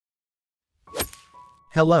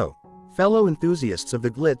Hello, fellow enthusiasts of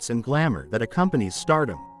the glitz and glamour that accompanies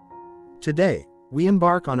stardom. Today, we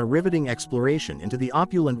embark on a riveting exploration into the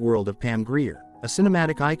opulent world of Pam Grier, a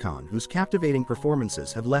cinematic icon whose captivating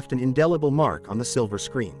performances have left an indelible mark on the silver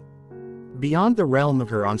screen. Beyond the realm of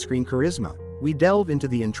her on-screen charisma, we delve into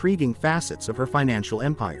the intriguing facets of her financial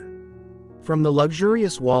empire. From the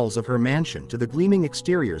luxurious walls of her mansion to the gleaming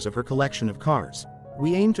exteriors of her collection of cars,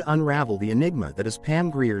 we aim to unravel the enigma that is Pam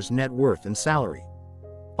Grier's net worth and salary.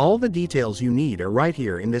 All the details you need are right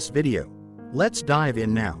here in this video. Let's dive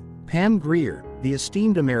in now. Pam Grier, the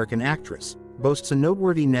esteemed American actress, boasts a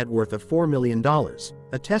noteworthy net worth of $4 million,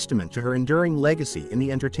 a testament to her enduring legacy in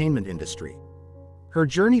the entertainment industry. Her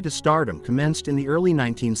journey to stardom commenced in the early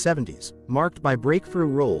 1970s, marked by breakthrough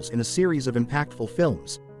roles in a series of impactful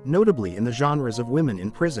films, notably in the genres of women in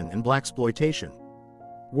prison and blaxploitation.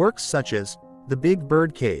 Works such as The Big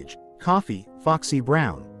Birdcage, Coffee, Foxy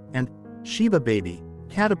Brown, and Sheba Baby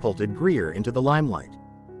catapulted Grier into the limelight,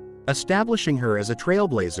 establishing her as a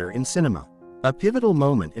trailblazer in cinema. A pivotal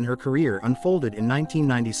moment in her career unfolded in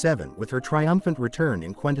 1997 with her triumphant return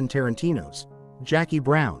in Quentin Tarantino's Jackie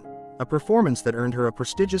Brown, a performance that earned her a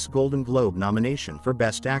prestigious Golden Globe nomination for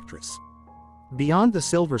Best Actress. Beyond the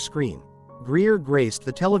silver screen, Grier graced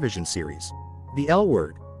the television series The L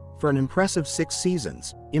Word for an impressive 6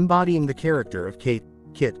 seasons, embodying the character of Kate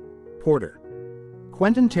 "Kit" Porter.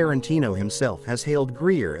 Quentin Tarantino himself has hailed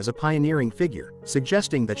Grier as a pioneering figure,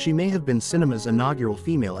 suggesting that she may have been cinema's inaugural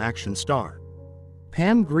female action star.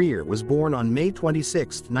 Pam Grier was born on May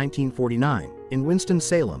 26, 1949, in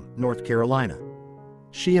Winston-Salem, North Carolina.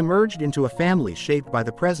 She emerged into a family shaped by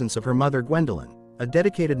the presence of her mother Gwendolyn, a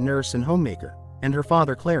dedicated nurse and homemaker, and her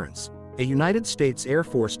father Clarence, a United States Air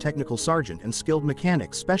Force technical sergeant and skilled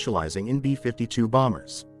mechanic specializing in B-52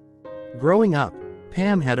 bombers. Growing up,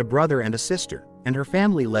 Pam had a brother and a sister, and her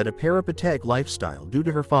family led a peripatetic lifestyle due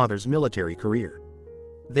to her father's military career.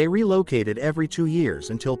 They relocated every 2 years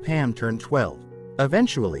until Pam turned 12.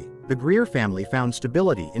 Eventually, the Grier family found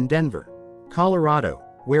stability in Denver, Colorado,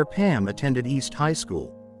 where Pam attended East High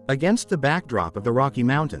School. Against the backdrop of the Rocky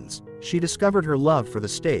Mountains, she discovered her love for the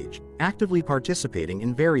stage, actively participating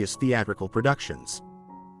in various theatrical productions.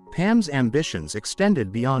 Pam's ambitions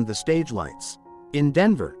extended beyond the stage lights. In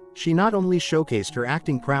Denver, she not only showcased her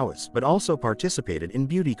acting prowess but also participated in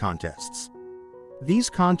beauty contests. These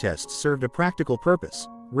contests served a practical purpose,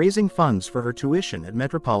 raising funds for her tuition at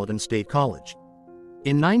Metropolitan State College.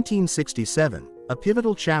 In 1967, a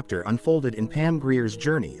pivotal chapter unfolded in Pam Grier's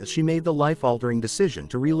journey as she made the life-altering decision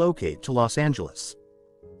to relocate to Los Angeles.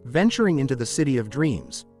 Venturing into the city of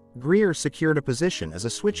dreams, Grier secured a position as a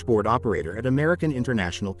switchboard operator at American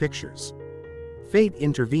International Pictures. Fate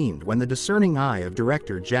intervened when the discerning eye of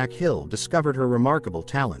director Jack Hill discovered her remarkable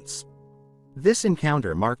talents. This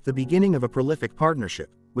encounter marked the beginning of a prolific partnership,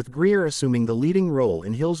 with Grier assuming the leading role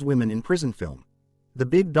in Hill's Women in Prison film, The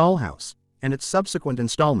Big Dollhouse, and its subsequent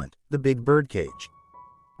installment, The Big Birdcage.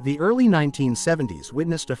 The early 1970s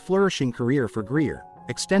witnessed a flourishing career for Grier,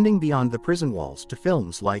 extending beyond the prison walls to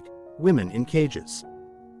films like Women in Cages,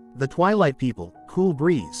 The Twilight People, Cool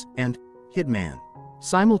Breeze, and Hitman.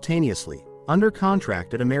 Simultaneously, under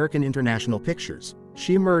contract at American International Pictures,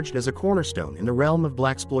 she emerged as a cornerstone in the realm of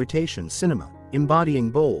blaxploitation cinema, embodying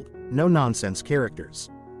bold, no-nonsense characters.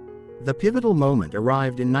 The pivotal moment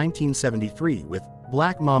arrived in 1973 with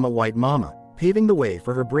Black Mama White Mama, paving the way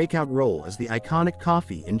for her breakout role as the iconic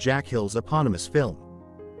Coffee in Jack Hill's eponymous film.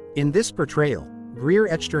 In this portrayal, Grier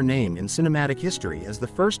etched her name in cinematic history as the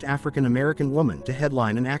first African-American woman to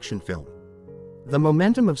headline an action film. The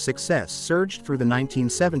momentum of success surged through the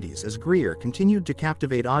 1970s as Grier continued to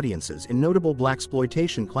captivate audiences in notable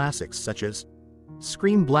blaxploitation classics such as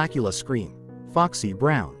Scream Blackula Scream, Foxy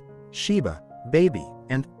Brown, Sheba, Baby,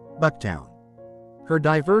 and Bucktown. Her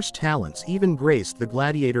diverse talents even graced the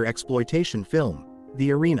gladiator exploitation film,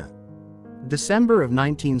 The Arena. December of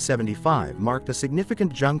 1975 marked a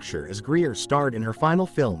significant juncture as Grier starred in her final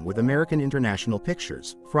film with American International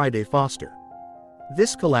Pictures, Friday Foster.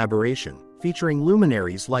 This collaboration, featuring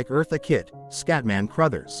luminaries like Eartha Kitt, Scatman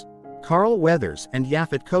Crothers, Carl Weathers, and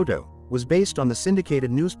Yaphet Kotto, was based on the syndicated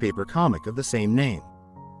newspaper comic of the same name.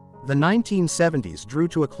 The 1970s drew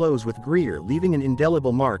to a close with Grier leaving an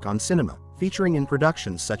indelible mark on cinema, featuring in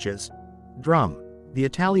productions such as Drum, the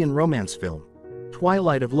Italian romance film,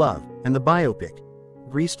 Twilight of Love, and the biopic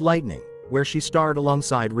Greased Lightning, where she starred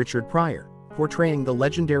alongside Richard Pryor, portraying the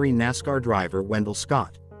legendary NASCAR driver Wendell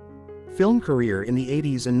Scott. Film career in the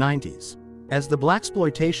 80s and 90s. As the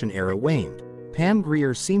blaxploitation era waned, Pam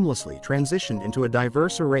Grier seamlessly transitioned into a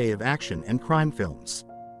diverse array of action and crime films,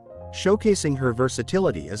 showcasing her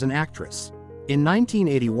versatility as an actress. In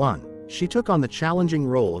 1981, she took on the challenging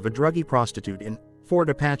role of a druggie prostitute in Fort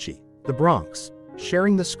Apache, the Bronx,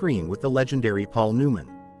 sharing the screen with the legendary Paul Newman.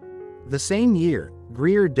 The same year,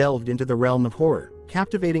 Grier delved into the realm of horror,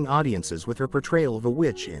 captivating audiences with her portrayal of a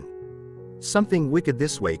witch in Something Wicked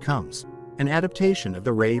This Way Comes, an adaptation of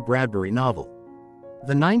the Ray Bradbury novel.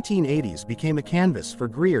 The 1980s became a canvas for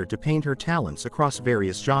Grier to paint her talents across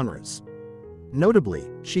various genres. Notably,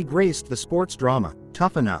 she graced the sports drama,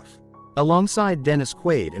 Tough Enough, alongside Dennis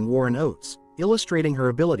Quaid and Warren Oates, illustrating her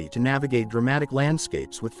ability to navigate dramatic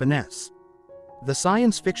landscapes with finesse. The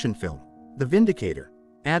science fiction film, The Vindicator,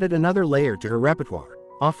 added another layer to her repertoire,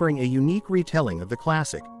 offering a unique retelling of the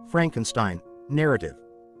classic, Frankenstein, narrative.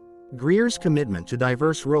 Grier's commitment to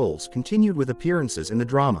diverse roles continued with appearances in the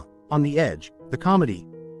drama, On the Edge, the comedy,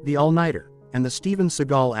 The All-Nighter, and the Steven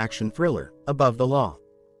Seagal action thriller, Above the Law.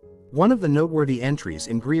 One of the noteworthy entries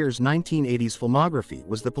in Grier's 1980s filmography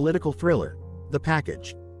was the political thriller, The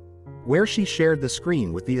Package, where she shared the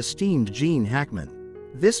screen with the esteemed Gene Hackman.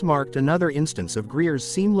 This marked another instance of Grier's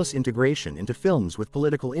seamless integration into films with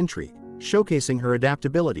political intrigue, showcasing her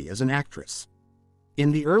adaptability as an actress.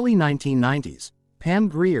 In the early 1990s, Pam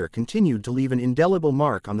Grier continued to leave an indelible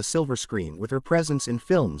mark on the silver screen with her presence in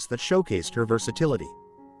films that showcased her versatility.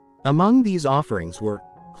 Among these offerings were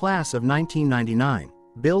Class of 1999,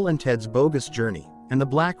 Bill and Ted's Bogus Journey, and the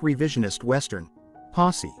black revisionist western,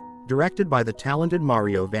 Posse, directed by the talented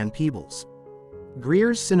Mario Van Peebles.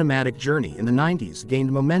 Grier's cinematic journey in the 90s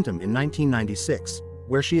gained momentum in 1996,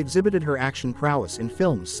 where she exhibited her action prowess in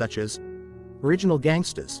films such as Original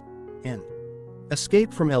Gangstas and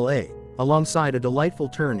Escape from L.A., alongside a delightful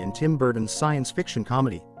turn in Tim Burton's science fiction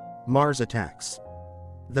comedy, Mars Attacks.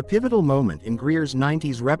 The pivotal moment in Grier's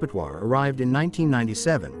 90s repertoire arrived in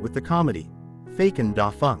 1997 with the comedy, Fakin' Da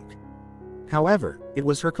Funk. However, it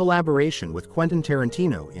was her collaboration with Quentin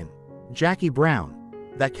Tarantino in Jackie Brown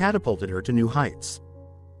that catapulted her to new heights.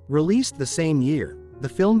 Released the same year, the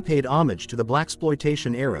film paid homage to the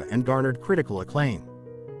blaxploitation era and garnered critical acclaim,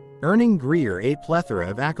 earning Grier a plethora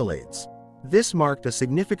of accolades. This marked a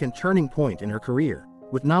significant turning point in her career,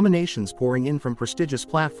 with nominations pouring in from prestigious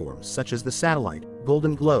platforms such as the Satellite,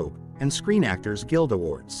 Golden Globe, and Screen Actors Guild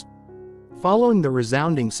Awards. Following the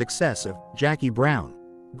resounding success of Jackie Brown,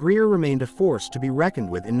 Grier remained a force to be reckoned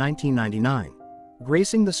with in 1999,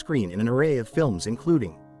 gracing the screen in an array of films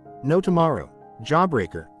including No Tomorrow,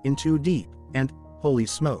 Jawbreaker, In Too Deep, and Holy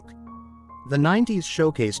Smoke. The 90s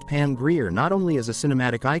showcased Pam Grier not only as a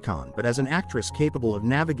cinematic icon but as an actress capable of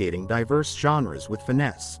navigating diverse genres with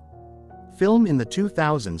finesse. Film in the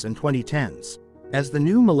 2000s and 2010s. As the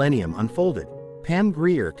new millennium unfolded, Pam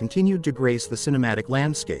Grier continued to grace the cinematic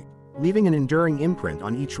landscape, leaving an enduring imprint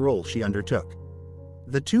on each role she undertook.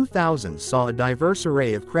 The 2000s saw a diverse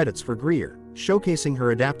array of credits for Grier, showcasing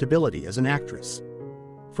her adaptability as an actress.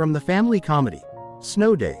 From the family comedy,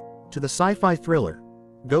 Snow Day, to the sci-fi thriller,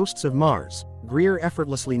 Ghosts of Mars, Grier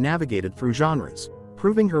effortlessly navigated through genres,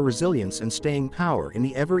 proving her resilience and staying power in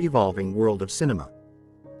the ever-evolving world of cinema.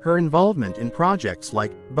 Her involvement in projects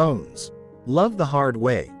like Bones, Love the Hard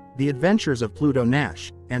Way, The Adventures of Pluto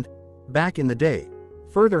Nash, and Back in the Day,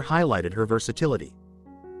 further highlighted her versatility.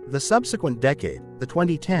 The subsequent decade, the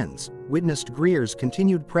 2010s, witnessed Grier's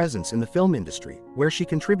continued presence in the film industry, where she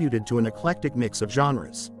contributed to an eclectic mix of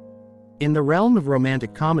genres. In the realm of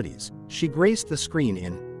romantic comedies, she graced the screen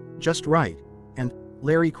in Just Right and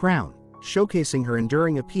Larry Crowne, showcasing her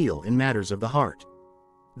enduring appeal in matters of the heart.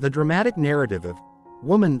 The dramatic narrative of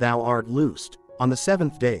Woman Thou Art Loosed, On the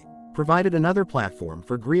Seventh Day, provided another platform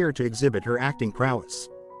for Grier to exhibit her acting prowess.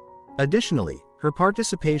 Additionally, her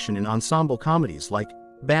participation in ensemble comedies like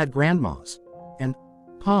Bad Grandmas and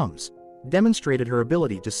Palms demonstrated her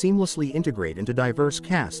ability to seamlessly integrate into diverse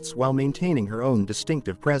casts while maintaining her own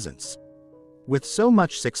distinctive presence. With so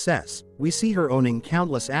much success, we see her owning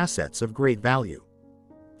countless assets of great value.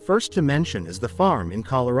 First to mention is the farm in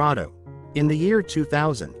Colorado. In the year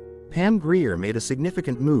 2000, Pam Grier made a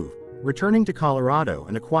significant move, returning to Colorado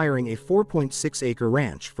and acquiring a 4.6-acre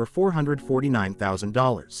ranch for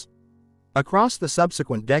 $449,000. Across the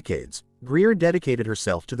subsequent decades, Grier dedicated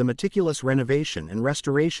herself to the meticulous renovation and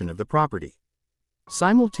restoration of the property,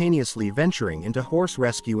 simultaneously venturing into horse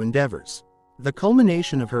rescue endeavors. The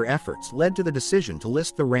culmination of her efforts led to the decision to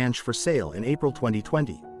list the ranch for sale in April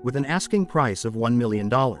 2020, with an asking price of $1 million.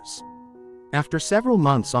 After several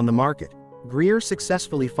months on the market, Grier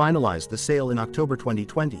successfully finalized the sale in October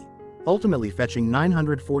 2020, ultimately fetching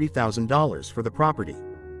 $940,000 for the property.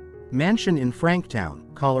 Mansion in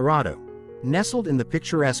Franktown, Colorado. Nestled in the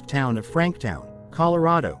picturesque town of Franktown,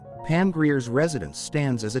 Colorado, Pam Grier's residence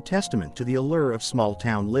stands as a testament to the allure of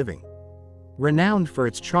small-town living. Renowned for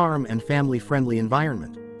its charm and family-friendly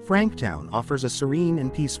environment, Franktown offers a serene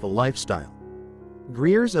and peaceful lifestyle.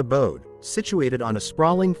 Grier's abode, situated on a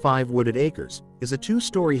sprawling 5 wooded acres, is a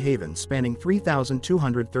 2-story haven spanning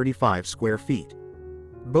 3,235 square feet.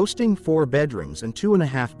 Boasting 4 bedrooms and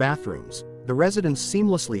 2.5 bathrooms, the residence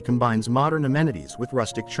seamlessly combines modern amenities with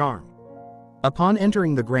rustic charm. Upon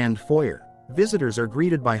entering the grand foyer, visitors are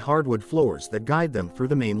greeted by hardwood floors that guide them through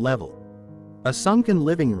the main level. A sunken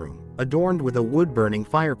living room, adorned with a wood-burning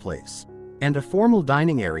fireplace, and a formal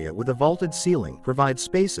dining area with a vaulted ceiling provide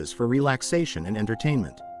spaces for relaxation and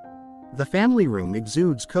entertainment. The family room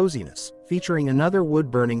exudes coziness, featuring another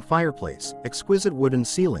wood-burning fireplace, exquisite wooden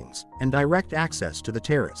ceilings, and direct access to the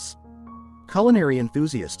terrace. Culinary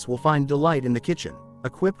enthusiasts will find delight in the kitchen,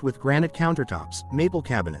 equipped with granite countertops, maple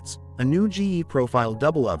cabinets, a new GE profile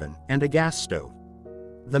double oven, and a gas stove.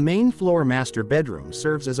 The main floor master bedroom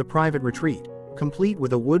serves as a private retreat, complete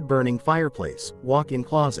with a wood-burning fireplace, walk-in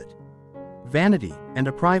closet, vanity, and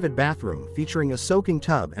a private bathroom featuring a soaking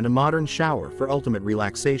tub and a modern shower for ultimate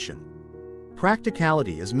relaxation.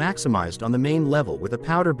 Practicality is maximized on the main level with a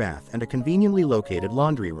powder bath and a conveniently located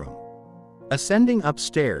laundry room. Ascending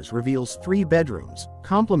upstairs reveals 3 bedrooms,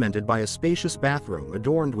 complemented by a spacious bathroom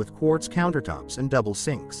adorned with quartz countertops and double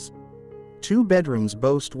sinks. 2 bedrooms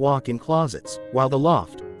boast walk-in closets, while the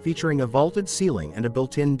loft, featuring a vaulted ceiling and a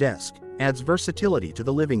built-in desk, adds versatility to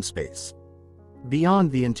the living space.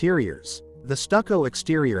 Beyond the interiors, the stucco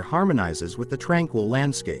exterior harmonizes with the tranquil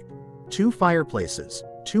landscape. 2 fireplaces,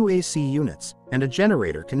 2 AC units, and a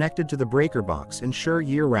generator connected to the breaker box ensure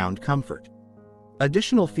year-round comfort.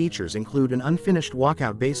 Additional features include an unfinished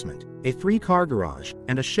walkout basement, a 3-car garage,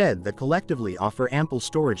 and a shed that collectively offer ample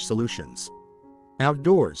storage solutions.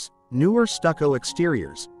 Outdoors, newer stucco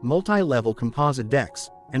exteriors, multi-level composite decks,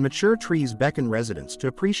 and mature trees beckon residents to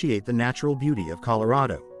appreciate the natural beauty of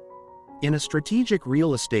Colorado. In a strategic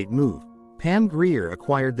real estate move, Pam Grier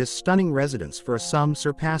acquired this stunning residence for a sum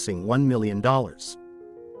surpassing $1 million.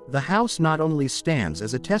 The house not only stands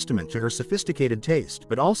as a testament to her sophisticated taste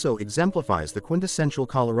but also exemplifies the quintessential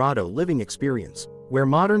Colorado living experience, where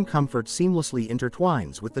modern comfort seamlessly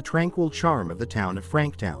intertwines with the tranquil charm of the town of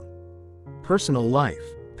Franktown. Personal life.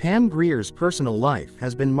 Pam Grier's personal life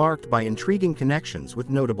has been marked by intriguing connections with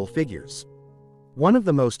notable figures. One of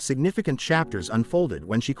the most significant chapters unfolded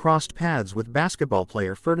when she crossed paths with basketball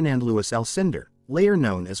player Ferdinand Louis Alcindor, later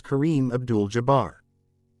known as Kareem Abdul-Jabbar.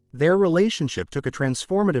 Their relationship took a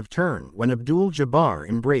transformative turn when Abdul-Jabbar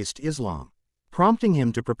embraced Islam, prompting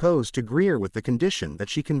him to propose to Grier with the condition that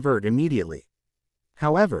she convert immediately.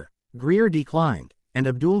 However, Grier declined, and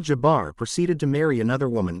Abdul-Jabbar proceeded to marry another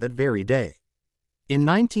woman that very day. In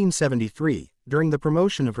 1973, during the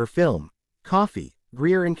promotion of her film, Coffee,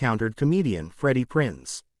 Grier encountered comedian Freddie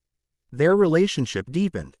Prinze. Their relationship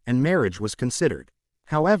deepened, and marriage was considered.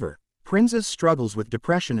 However, Prinze's struggles with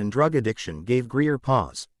depression and drug addiction gave Grier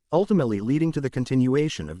pause, ultimately leading to the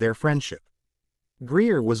continuation of their friendship.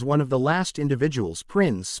 Grier was one of the last individuals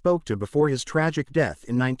Prinze spoke to before his tragic death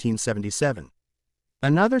in 1977.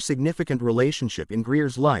 Another significant relationship in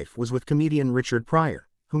Grier's life was with comedian Richard Pryor,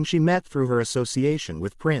 whom she met through her association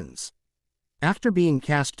with Prinze. After being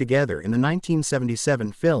cast together in the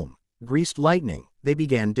 1977 film, Greased Lightning, they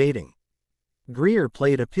began dating. Grier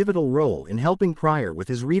played a pivotal role in helping Pryor with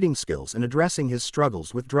his reading skills and addressing his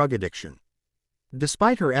struggles with drug addiction.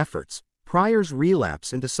 Despite her efforts, Pryor's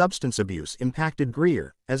relapse into substance abuse impacted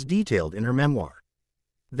Grier, as detailed in her memoir.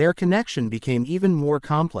 Their connection became even more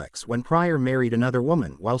complex when Pryor married another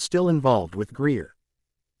woman while still involved with Grier.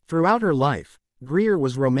 Throughout her life, Grier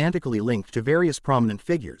was romantically linked to various prominent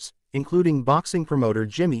figures, including boxing promoter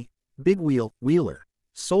Jimmy "Big Wheel" Wheeler,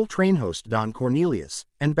 Soul Train host Don Cornelius,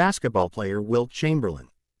 and basketball player Wilt Chamberlain.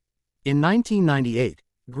 In 1998,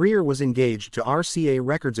 Grier was engaged to RCA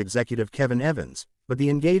Records executive Kevin Evans, but the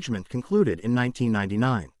engagement concluded in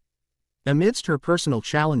 1999. Amidst her personal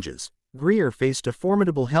challenges, Grier faced a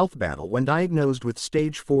formidable health battle when diagnosed with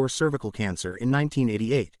stage 4 cervical cancer in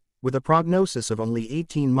 1988, with a prognosis of only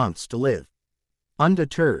 18 months to live.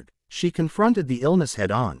 Undeterred, she confronted the illness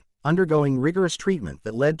head-on, undergoing rigorous treatment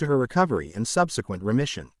that led to her recovery and subsequent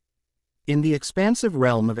remission. In the expansive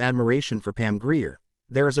realm of admiration for Pam Grier,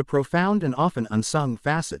 there is a profound and often unsung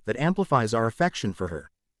facet that amplifies our affection for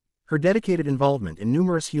her. Her dedicated involvement in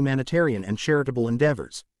numerous humanitarian and charitable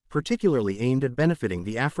endeavors, particularly aimed at benefiting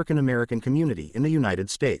the African American community in the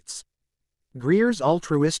United States. Grier's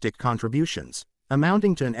altruistic contributions,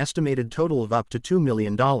 amounting to an estimated total of up to $2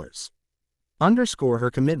 million, underscore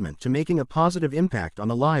her commitment to making a positive impact on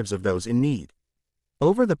the lives of those in need.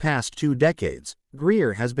 Over the past 2 decades,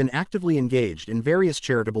 Grier has been actively engaged in various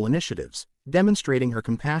charitable initiatives, demonstrating her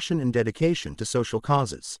compassion and dedication to social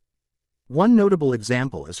causes. One notable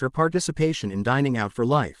example is her participation in Dining Out for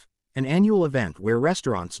Life, an annual event where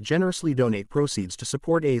restaurants generously donate proceeds to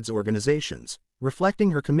support AIDS organizations,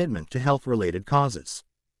 reflecting her commitment to health-related causes.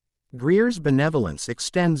 Grier's benevolence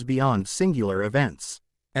extends beyond singular events,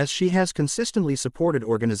 as she has consistently supported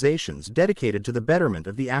organizations dedicated to the betterment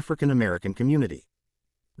of the African American community.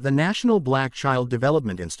 The National Black Child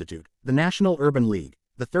Development Institute, the National Urban League,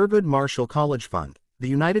 the Thurgood Marshall College Fund, the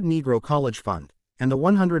United Negro College Fund, and the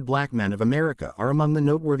 100 Black Men of America are among the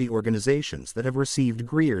noteworthy organizations that have received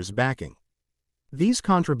Grier's backing. These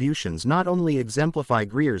contributions not only exemplify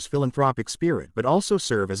Grier's philanthropic spirit but also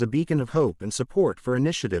serve as a beacon of hope and support for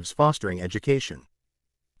initiatives fostering education,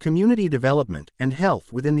 community development, and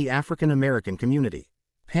health within the African American community.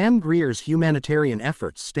 Pam Grier's humanitarian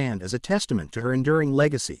efforts stand as a testament to her enduring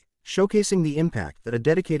legacy, showcasing the impact that a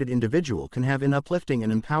dedicated individual can have in uplifting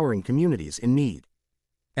and empowering communities in need.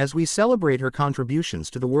 As we celebrate her contributions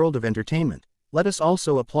to the world of entertainment, let us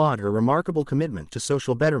also applaud her remarkable commitment to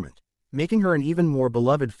social betterment, making her an even more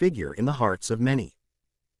beloved figure in the hearts of many.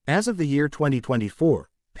 As of the year 2024,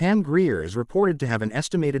 Pam Grier is reported to have an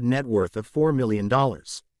estimated net worth of $4 million.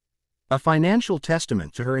 A financial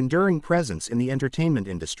testament to her enduring presence in the entertainment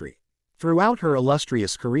industry. Throughout her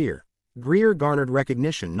illustrious career, Grier garnered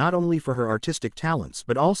recognition not only for her artistic talents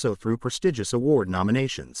but also through prestigious award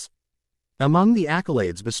nominations. Among the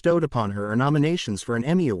accolades bestowed upon her are nominations for an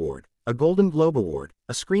Emmy Award, a Golden Globe Award,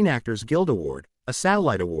 a Screen Actors Guild Award, a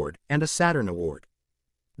Satellite Award, and a Saturn Award.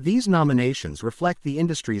 These nominations reflect the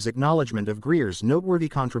industry's acknowledgement of Grier's noteworthy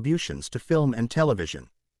contributions to film and television,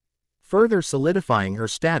 further solidifying her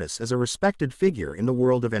status as a respected figure in the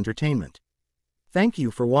world of entertainment. Thank you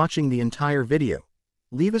for watching the entire video.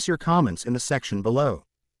 Leave us your comments in the section below.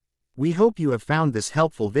 We hope you have found this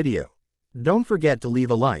helpful video. Don't forget to leave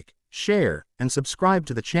a like, share, and subscribe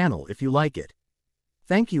to the channel if you like it.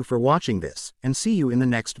 Thank you for watching this, and see you in the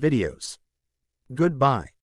next videos. Goodbye.